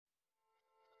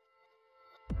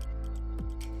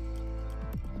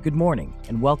Good morning,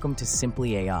 and welcome to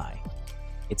Simply AI.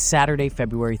 It's Saturday,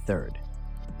 February 3rd.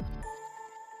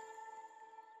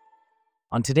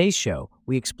 On today's show,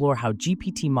 we explore how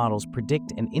GPT models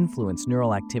predict and influence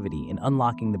neural activity in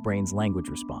unlocking the brain's language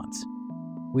response.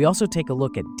 We also take a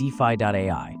look at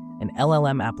Dify.AI, an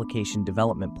LLM application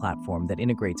development platform that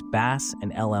integrates BAS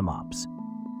and LMOps.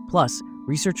 Plus,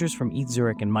 researchers from ETH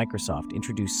Zurich and Microsoft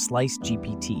introduced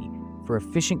SliceGPT for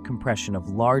efficient compression of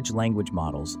large language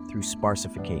models through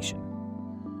sparsification.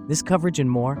 This coverage and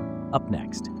more, up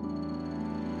next.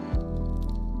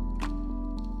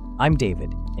 I'm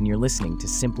David, and you're listening to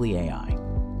Simply AI.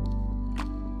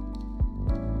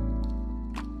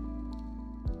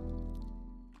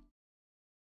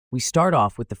 We start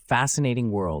off with the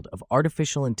fascinating world of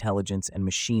artificial intelligence and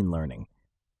machine learning,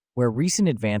 where recent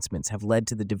advancements have led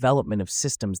to the development of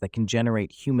systems that can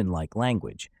generate human-like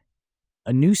language.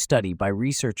 A new study by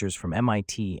researchers from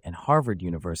MIT and Harvard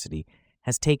University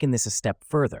has taken this a step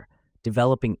further,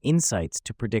 developing insights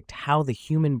to predict how the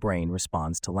human brain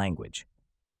responds to language.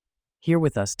 Here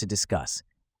with us to discuss,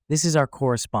 this is our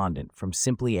correspondent from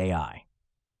Simply AI.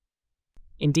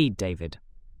 Indeed, David.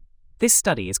 This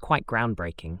study is quite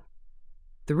groundbreaking.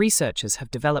 The researchers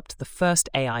have developed the first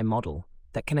AI model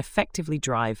that can effectively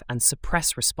drive and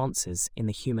suppress responses in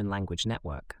the human language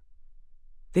network.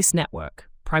 This network,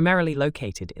 primarily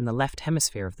located in the left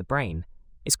hemisphere of the brain,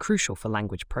 is crucial for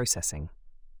language processing.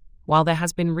 While there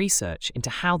has been research into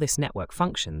how this network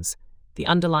functions, the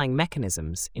underlying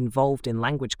mechanisms involved in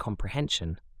language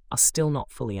comprehension are still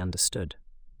not fully understood.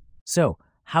 So,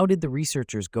 how did the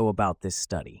researchers go about this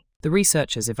study? The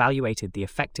researchers evaluated the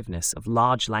effectiveness of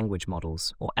large language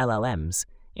models, or LLMs,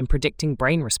 in predicting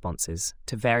brain responses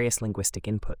to various linguistic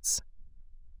inputs.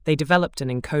 They developed an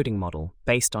encoding model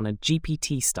based on a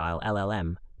GPT-style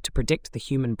LLM to predict the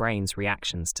human brain's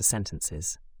reactions to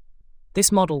sentences.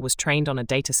 This model was trained on a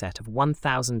dataset of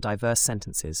 1,000 diverse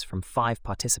sentences from 5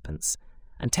 participants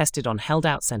and tested on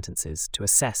held-out sentences to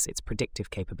assess its predictive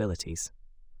capabilities.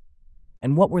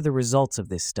 And what were the results of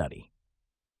this study?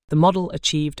 The model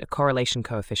achieved a correlation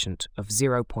coefficient of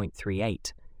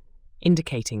 0.38,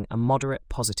 indicating a moderate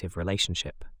positive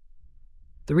relationship.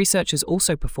 The researchers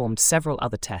also performed several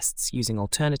other tests using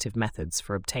alternative methods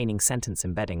for obtaining sentence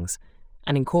embeddings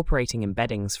and incorporating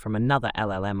embeddings from another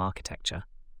LLM architecture.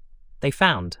 They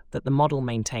found that the model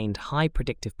maintained high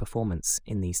predictive performance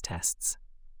in these tests.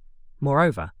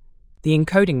 Moreover, the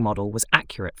encoding model was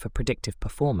accurate for predictive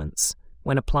performance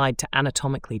when applied to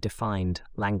anatomically defined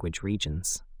language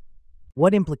regions.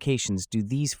 What implications do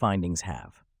these findings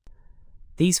have?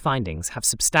 These findings have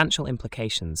substantial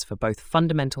implications for both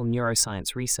fundamental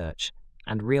neuroscience research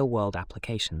and real-world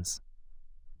applications.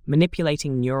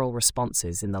 Manipulating neural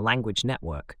responses in the language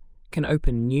network can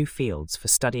open new fields for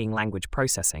studying language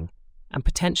processing and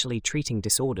potentially treating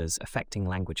disorders affecting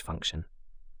language function.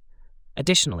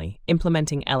 Additionally,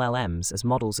 implementing LLMs as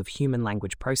models of human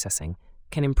language processing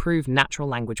can improve natural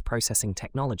language processing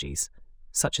technologies,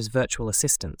 such as virtual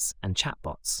assistants and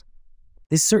chatbots.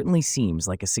 This certainly seems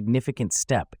like a significant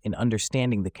step in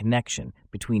understanding the connection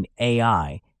between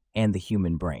AI and the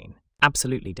human brain.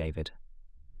 Absolutely, David.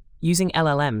 Using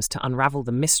LLMs to unravel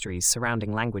the mysteries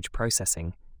surrounding language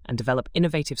processing and develop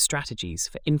innovative strategies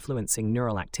for influencing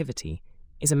neural activity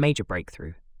is a major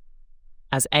breakthrough.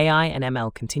 As AI and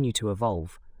ML continue to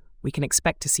evolve, we can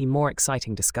expect to see more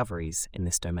exciting discoveries in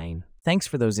this domain. Thanks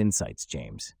for those insights,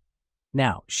 James.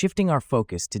 Now, shifting our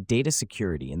focus to data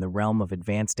security in the realm of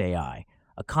advanced AI,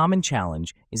 a common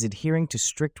challenge is adhering to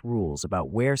strict rules about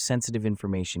where sensitive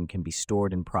information can be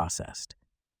stored and processed.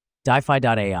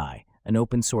 Dify.AI, an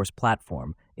open-source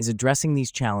platform, is addressing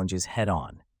these challenges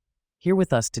head-on. Here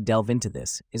with us to delve into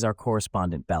this is our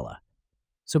correspondent, Bella.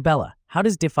 So Bella, how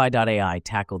does Dify.AI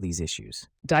tackle these issues?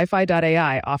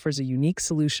 Dify.AI offers a unique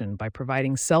solution by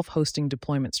providing self-hosting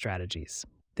deployment strategies.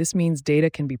 This means data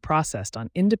can be processed on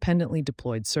independently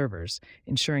deployed servers,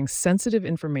 ensuring sensitive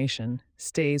information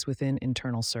stays within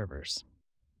internal servers.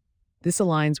 This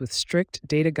aligns with strict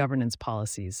data governance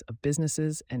policies of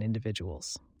businesses and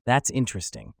individuals. That's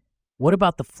interesting. What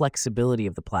about the flexibility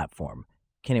of the platform?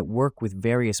 Can it work with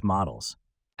various models?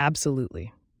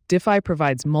 Absolutely. Dify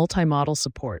provides multi-model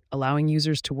support, allowing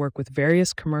users to work with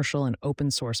various commercial and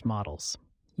open-source models.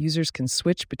 Users can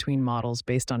switch between models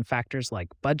based on factors like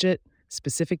budget,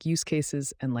 specific use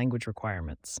cases, and language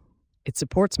requirements. It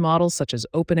supports models such as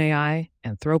OpenAI,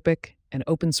 Anthropic, and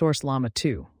open-source Llama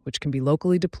 2, which can be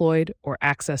locally deployed or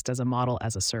accessed as a model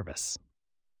as a service.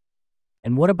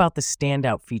 And what about the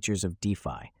standout features of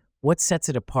Dify? What sets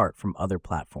it apart from other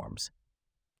platforms?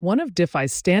 One of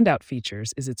Dify's standout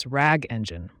features is its RAG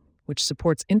engine, which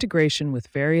supports integration with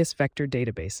various vector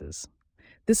databases.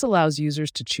 This allows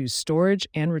users to choose storage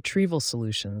and retrieval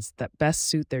solutions that best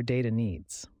suit their data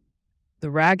needs.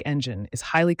 The RAG engine is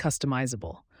highly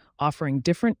customizable, offering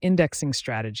different indexing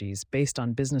strategies based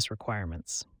on business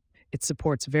requirements. It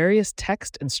supports various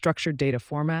text and structured data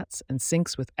formats and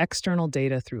syncs with external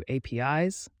data through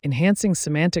APIs, enhancing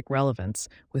semantic relevance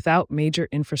without major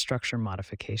infrastructure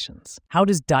modifications. How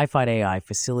does Dify.AI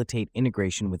facilitate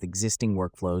integration with existing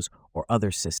workflows or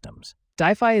other systems?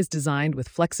 Dify is designed with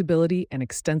flexibility and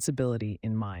extensibility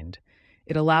in mind.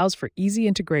 It allows for easy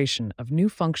integration of new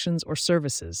functions or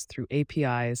services through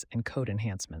APIs and code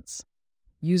enhancements.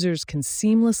 Users can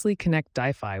seamlessly connect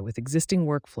Dify with existing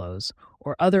workflows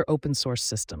or other open-source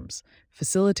systems,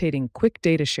 facilitating quick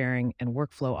data sharing and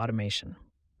workflow automation.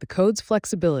 The code's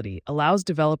flexibility allows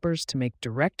developers to make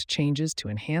direct changes to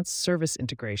enhance service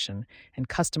integration and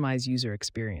customize user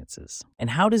experiences. And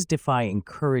how does Dify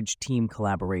encourage team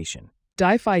collaboration?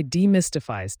 Dify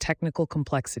demystifies technical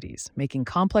complexities, making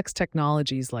complex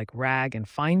technologies like RAG and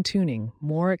fine-tuning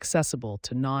more accessible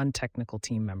to non-technical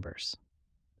team members.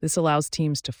 This allows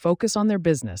teams to focus on their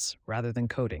business rather than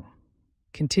coding.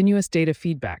 Continuous data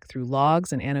feedback through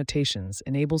logs and annotations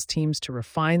enables teams to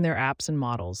refine their apps and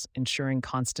models, ensuring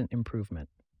constant improvement.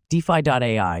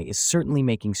 Dify.AI is certainly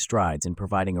making strides in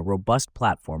providing a robust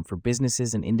platform for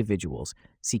businesses and individuals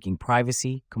seeking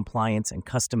privacy, compliance, and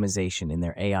customization in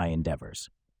their AI endeavors.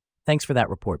 Thanks for that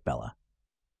report, Bella.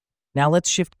 Now let's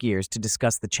shift gears to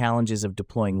discuss the challenges of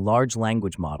deploying large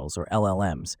language models, or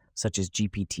LLMs, such as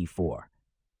GPT-4.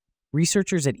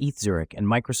 Researchers at ETH Zurich and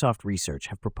Microsoft Research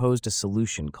have proposed a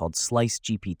solution called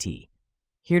SliceGPT.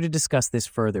 Here to discuss this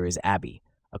further is Abby,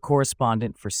 a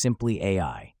correspondent for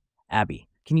Simply.AI. Abby,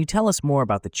 can you tell us more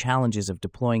about the challenges of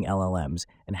deploying LLMs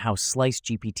and how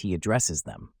SliceGPT addresses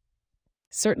them?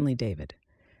 Certainly, David.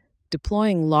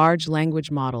 Deploying large language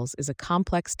models is a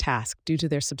complex task due to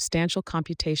their substantial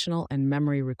computational and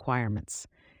memory requirements.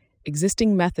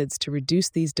 Existing methods to reduce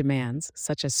these demands,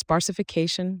 such as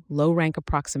sparsification, low-rank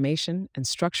approximation, and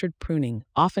structured pruning,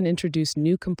 often introduce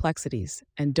new complexities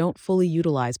and don't fully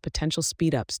utilize potential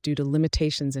speedups due to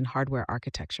limitations in hardware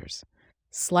architectures.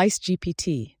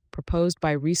 SliceGPT, proposed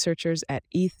by researchers at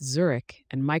ETH Zurich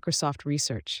and Microsoft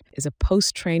Research, is a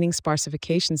post-training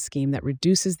sparsification scheme that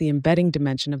reduces the embedding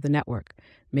dimension of the network,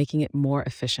 making it more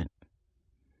efficient.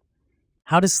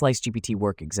 How does SliceGPT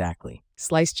work exactly?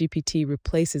 SliceGPT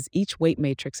replaces each weight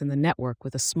matrix in the network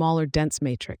with a smaller, dense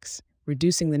matrix,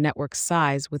 reducing the network's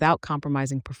size without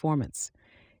compromising performance.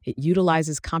 It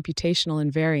utilizes computational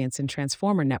invariance in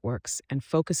transformer networks and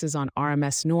focuses on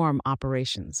RMS norm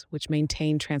operations, which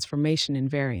maintain transformation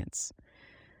invariance.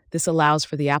 This allows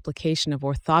for the application of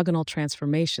orthogonal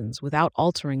transformations without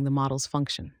altering the model's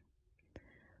function.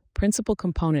 Principal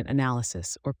component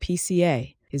analysis, or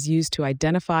PCA, is used to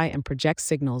identify and project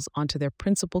signals onto their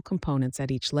principal components at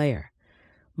each layer.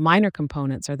 Minor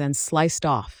components are then sliced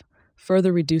off,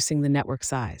 further reducing the network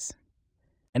size.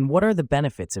 And what are the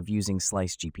benefits of using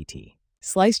SliceGPT?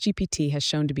 SliceGPT has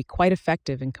shown to be quite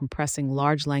effective in compressing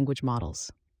large language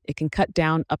models. It can cut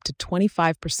down up to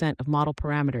 25% of model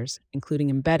parameters,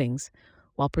 including embeddings,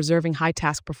 while preserving high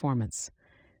task performance.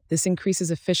 This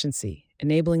increases efficiency,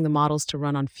 enabling the models to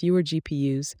run on fewer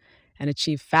GPUs and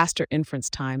achieve faster inference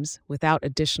times without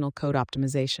additional code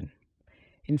optimization.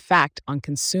 In fact, on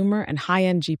consumer and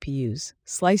high-end GPUs,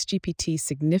 SliceGPT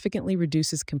significantly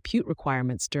reduces compute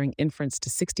requirements during inference to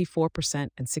 64%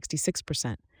 and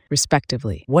 66%,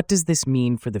 respectively. What does this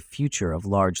mean for the future of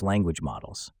large language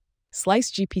models?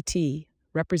 SliceGPT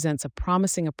represents a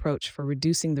promising approach for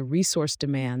reducing the resource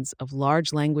demands of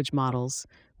large language models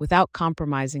without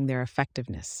compromising their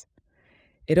effectiveness.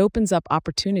 It opens up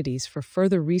opportunities for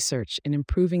further research in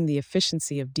improving the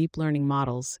efficiency of deep learning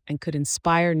models and could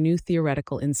inspire new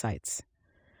theoretical insights.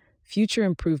 Future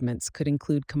improvements could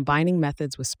include combining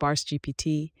methods with sparse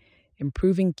GPT,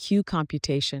 improving queue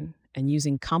computation, and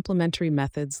using complementary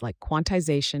methods like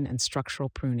quantization and structural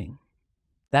pruning.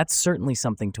 That's certainly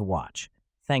something to watch.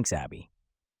 Thanks, Abby.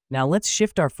 Now let's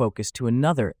shift our focus to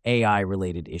another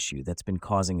AI-related issue that's been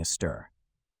causing a stir.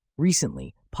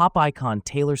 Recently, pop icon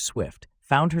Taylor Swift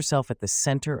found herself at the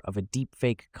center of a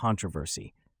deepfake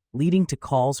controversy, leading to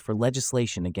calls for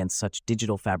legislation against such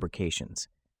digital fabrications.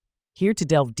 Here to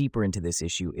delve deeper into this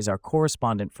issue is our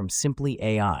correspondent from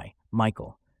Simply.AI,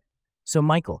 Michael. So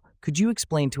Michael, could you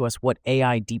explain to us what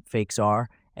AI deepfakes are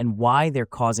and why they're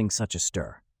causing such a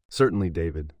stir? Certainly,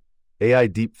 David. AI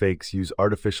deepfakes use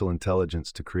artificial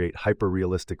intelligence to create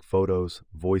hyper-realistic photos,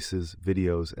 voices,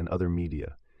 videos, and other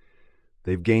media.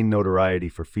 They've gained notoriety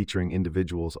for featuring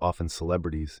individuals, often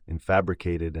celebrities, in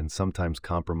fabricated and sometimes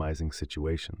compromising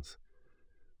situations.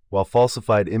 While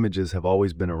falsified images have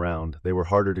always been around, they were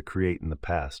harder to create in the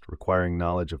past, requiring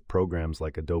knowledge of programs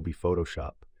like Adobe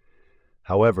Photoshop.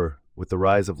 However, with the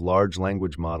rise of large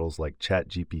language models like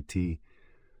ChatGPT,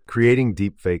 creating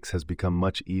deepfakes has become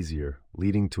much easier,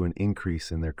 leading to an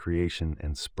increase in their creation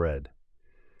and spread.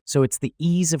 So it's the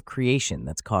ease of creation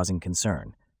that's causing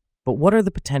concern. But what are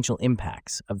the potential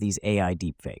impacts of these AI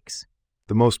deepfakes?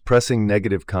 The most pressing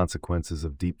negative consequences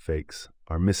of deepfakes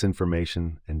are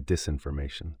misinformation and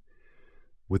disinformation.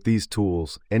 With these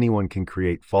tools, anyone can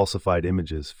create falsified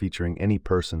images featuring any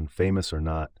person, famous or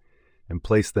not, and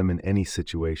place them in any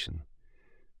situation.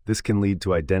 This can lead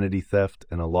to identity theft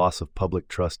and a loss of public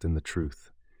trust in the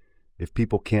truth. If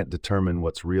people can't determine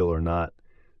what's real or not,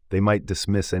 they might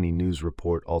dismiss any news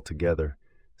report altogether,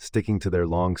 sticking to their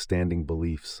long-standing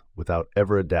beliefs without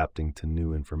ever adapting to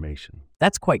new information.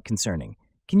 That's quite concerning.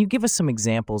 Can you give us some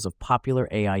examples of popular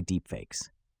AI deepfakes?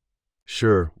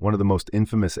 Sure, one of the most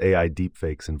infamous AI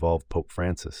deepfakes involved Pope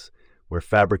Francis, where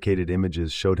fabricated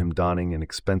images showed him donning an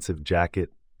expensive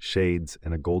jacket, shades,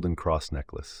 and a golden cross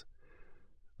necklace.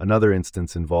 Another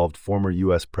instance involved former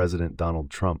U.S. President Donald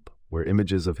Trump, where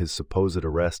images of his supposed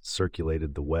arrest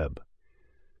circulated the web.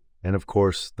 And of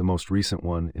course, the most recent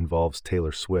one involves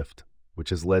Taylor Swift, which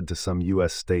has led to some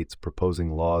U.S. states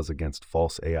proposing laws against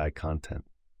false AI content.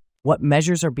 What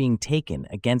measures are being taken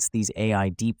against these AI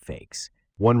deepfakes?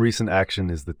 One recent action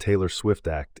is the Taylor Swift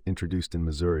Act, introduced in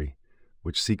Missouri,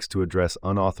 which seeks to address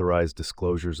unauthorized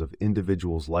disclosures of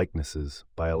individuals' likenesses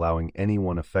by allowing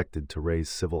anyone affected to raise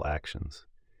civil actions.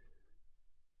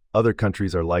 Other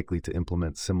countries are likely to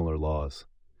implement similar laws.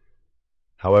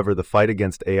 However, the fight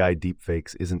against AI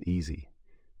deepfakes isn't easy.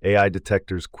 AI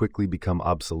detectors quickly become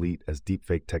obsolete as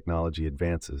deepfake technology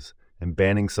advances, and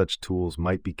banning such tools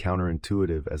might be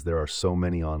counterintuitive as there are so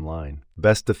many online.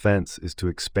 Best defense is to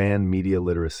expand media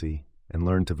literacy and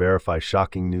learn to verify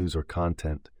shocking news or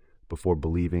content before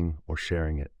believing or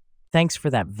sharing it. Thanks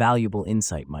for that valuable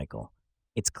insight, Michael.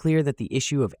 It's clear that the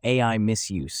issue of AI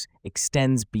misuse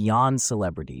extends beyond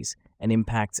celebrities and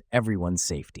impacts everyone's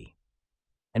safety.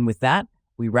 And with that,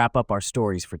 we wrap up our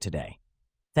stories for today.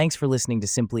 Thanks for listening to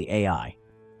Simply AI.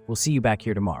 We'll see you back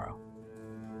here tomorrow.